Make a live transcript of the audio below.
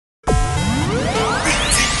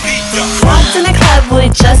Walked in a club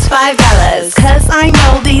with just $5, cause I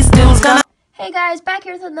know these dudes gonna. Hey guys, back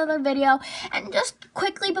here with another video, and just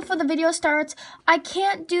quickly before the video starts, I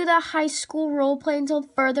can't do the high school roleplay until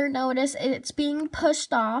further notice. It's being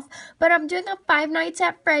pushed off, but I'm doing a Five Nights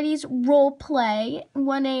at Freddy's roleplay,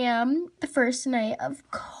 1 a.m. the first night, of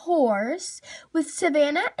course, with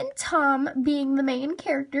Savannah and Tom being the main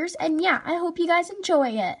characters, and yeah, I hope you guys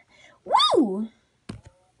enjoy it. Woo!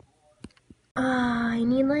 I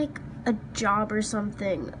need like a job or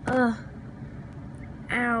something.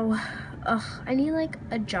 Ow. I need like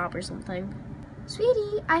a job or something.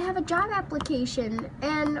 Sweetie, I have a job application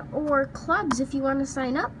or clubs if you want to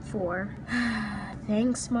sign up for.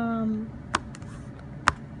 Thanks, Mom.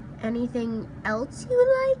 Anything else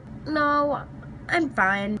you like? No, I'm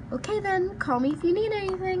fine. Okay then, call me if you need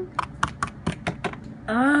anything.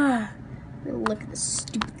 Look at this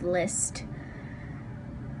stupid list.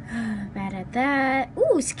 Bad at that.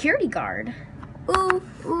 Ooh, security guard.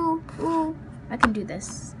 Ooh. I can do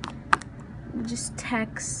this. Just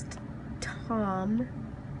text Tom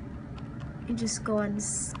and just go on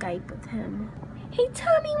Skype with him. Hey,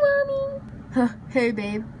 Tommy, Mommy. Hey,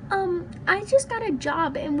 babe. I just got a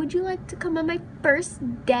job, and would you like to come on my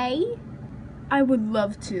first day? I would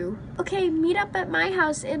love to. Okay, meet up at my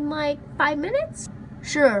house in like 5 minutes?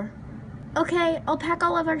 Sure. Okay, I'll pack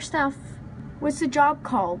all of our stuff. What's the job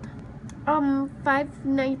called? Five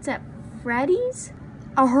Nights at Freddy's?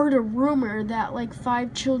 I heard a rumor that like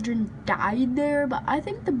 5 children died there, but I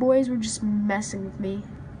think the boys were just messing with me.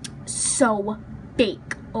 So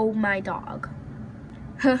fake. Oh my dog.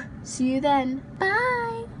 See you then.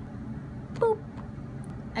 Bye. Boop.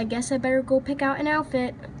 I guess I better go pick out an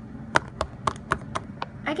outfit.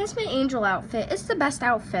 I guess my angel outfit is the best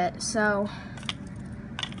outfit, so.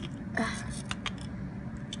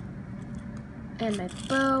 And my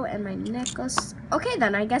bow and my necklace. Okay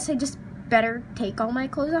then, I guess I just better take all my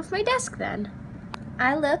clothes off my desk then.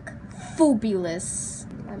 I look fabulous.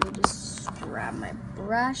 Let me just grab my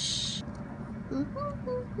brush.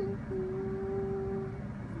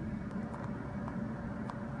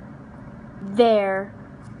 There.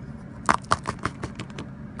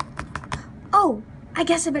 Oh, I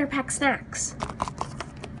guess I better pack snacks.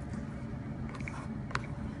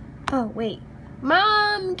 Oh, wait.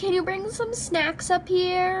 Mom, can you bring some snacks up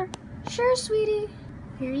here? Sure, sweetie.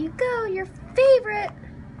 Here you go, your favorite.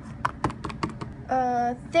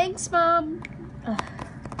 Thanks, Mom.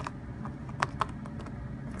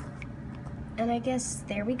 And I guess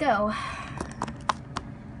there we go.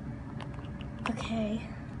 Okay.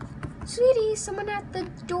 Sweetie, someone at the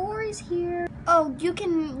door is here. Oh, you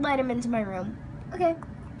can let him into my room. Okay.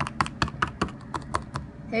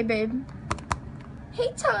 Hey, babe.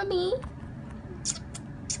 Hey, Tommy.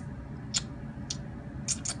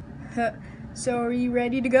 So are you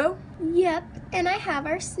ready to go? Yep, and I have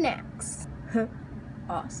our snacks.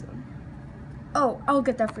 Awesome. Oh, I'll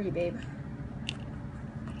get that for you, babe.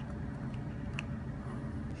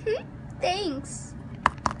 Thanks.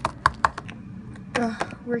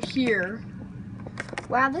 We're here.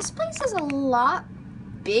 Wow, this place is a lot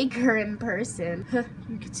bigger in person.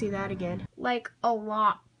 You can see that again. Like, a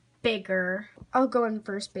lot bigger. I'll go in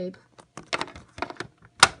first, babe.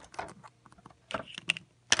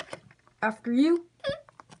 After you.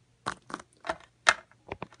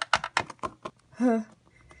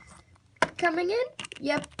 Coming in?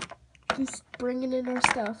 Yep. Just bringing in our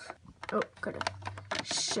stuff. Oh, gotta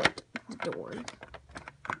shut the door.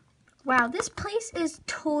 Wow, this place is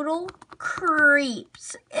total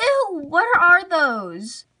creeps. Ew, what are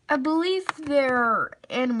those? I believe they're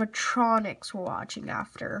animatronics we're watching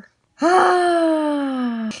after.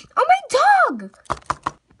 Oh, my dog!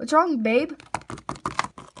 What's wrong, babe?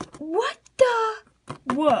 What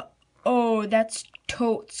the? What? Oh, that's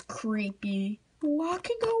totes creepy.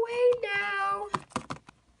 Walking away now.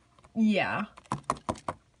 Yeah.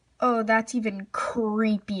 Oh, that's even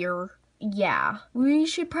creepier. Yeah. We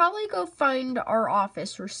should probably go find our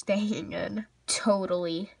office we're staying in.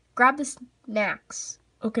 Totally. Grab the snacks.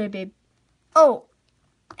 Okay, babe. Oh,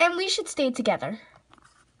 and we should stay together.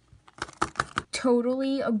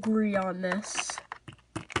 Totally agree on this.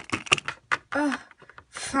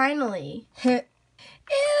 Finally. Ew,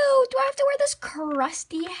 do I have to wear this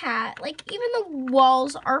crusty hat? Like, even the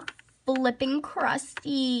walls are flipping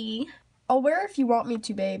crusty. I'll wear it if you want me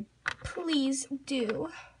to, babe. Please do.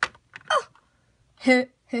 Oh.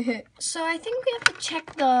 So I think we have to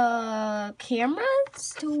check the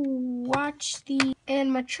cameras to watch the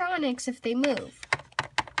animatronics if they move.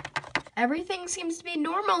 Everything seems to be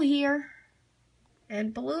normal here.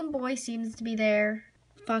 And Balloon Boy seems to be there.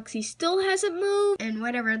 Foxy still hasn't moved, and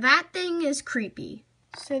whatever that thing is creepy.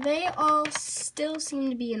 So they all still seem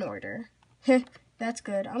to be in order. That's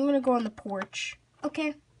good. I'm gonna go on the porch.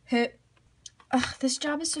 Okay. Ugh, this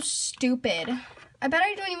job is so stupid. I bet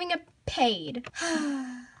I don't even get paid.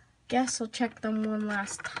 Guess I'll check them one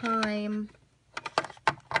last time.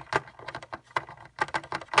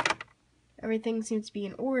 Everything seems to be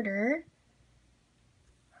in order.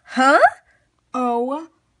 Huh? Oh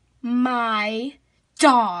my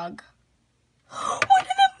dog. One of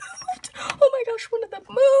them moved. Oh my gosh, one of them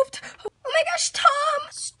moved. Oh my gosh, Tom.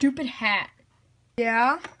 Stupid hat.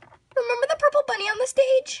 Yeah? Remember the purple bunny on the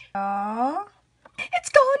stage? It's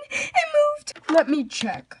gone. It moved. Let me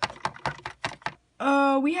check.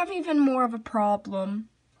 We have even more of a problem.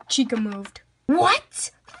 Chica moved.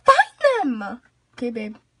 What? Find them. Okay,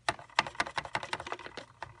 babe.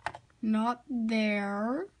 Not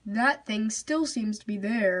there. That thing still seems to be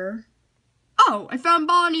there. Oh, I found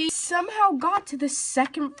Bonnie. Somehow got to the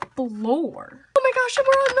second floor. Oh my gosh, and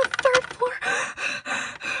we're on the third floor.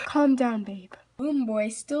 Calm down, babe. Boom boy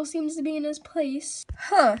still seems to be in his place.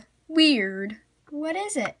 Huh, weird. What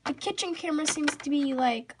is it? The kitchen camera seems to be,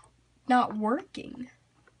 like, not working.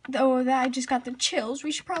 Though that I just got the chills.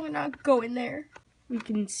 We should probably not go in there. We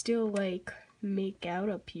can still, like, make out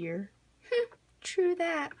up here. True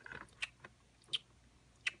that.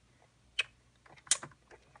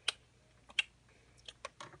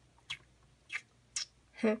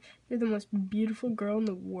 You're the most beautiful girl in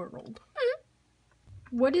the world.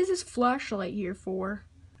 What is this flashlight here for?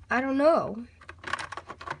 I don't know.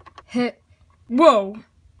 Whoa!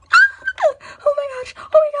 Oh my gosh!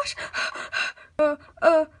 Oh my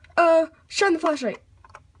gosh! Shine the flashlight.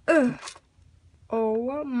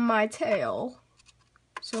 Oh my tail.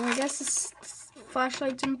 So I guess this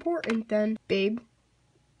flashlight's important then. Babe.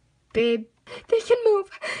 Babe. They can move.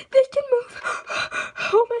 They can move.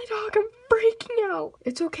 Oh my dog, I'm freaking out.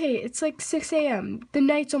 It's okay. It's like 6 a.m. The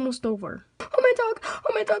night's almost over. Oh my dog.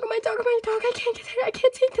 Oh my dog. Oh my dog. Oh my dog. I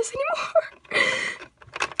can't take this anymore.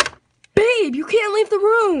 Babe, you can't leave the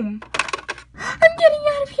room. I'm getting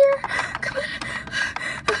out of here. Come on.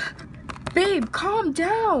 Babe, calm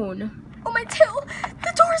down. Oh my tail.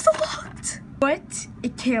 The door's locked. What?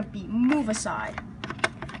 It can't be. Move aside.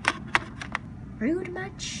 Rude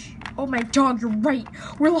much? Oh my dog, you're right.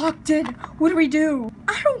 We're locked in. What do we do?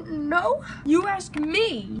 I don't know. You ask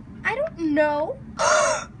me. I don't know.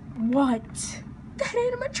 What? That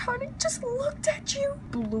animatronic just looked at you.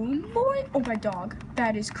 Balloon boy? Oh my dog.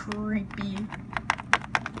 That is creepy.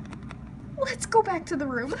 Let's go back to the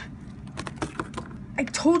room. I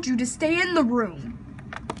told you to stay in the room.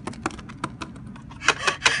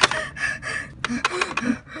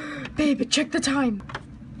 Babe, check the time.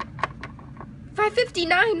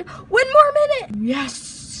 5:59. One more minute.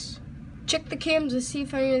 Yes. Check the cams to see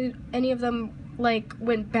if any of them like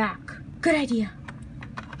went back. Good idea.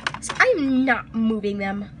 So I'm not moving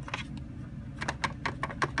them.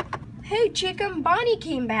 Hey, Chica and Bonnie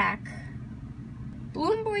came back.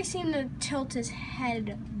 Balloon Boy seemed to tilt his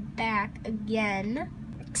head back again.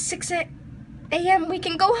 6 a.m. We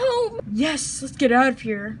can go home. Yes, let's get out of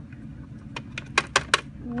here.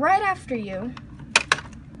 Right after you.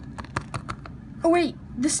 Oh wait,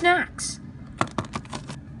 the snacks.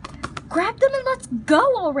 Grab them and let's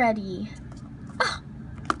go already. Ah.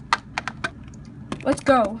 Let's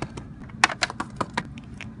go.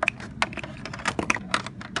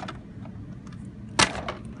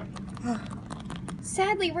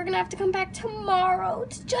 Sadly, we're gonna have to come back tomorrow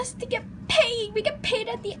just to get paid. We get paid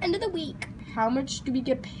at the end of the week. How much do we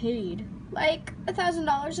get paid? Like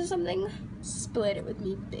 $1,000 or something. Split it with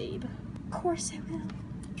me, babe. Of course I will.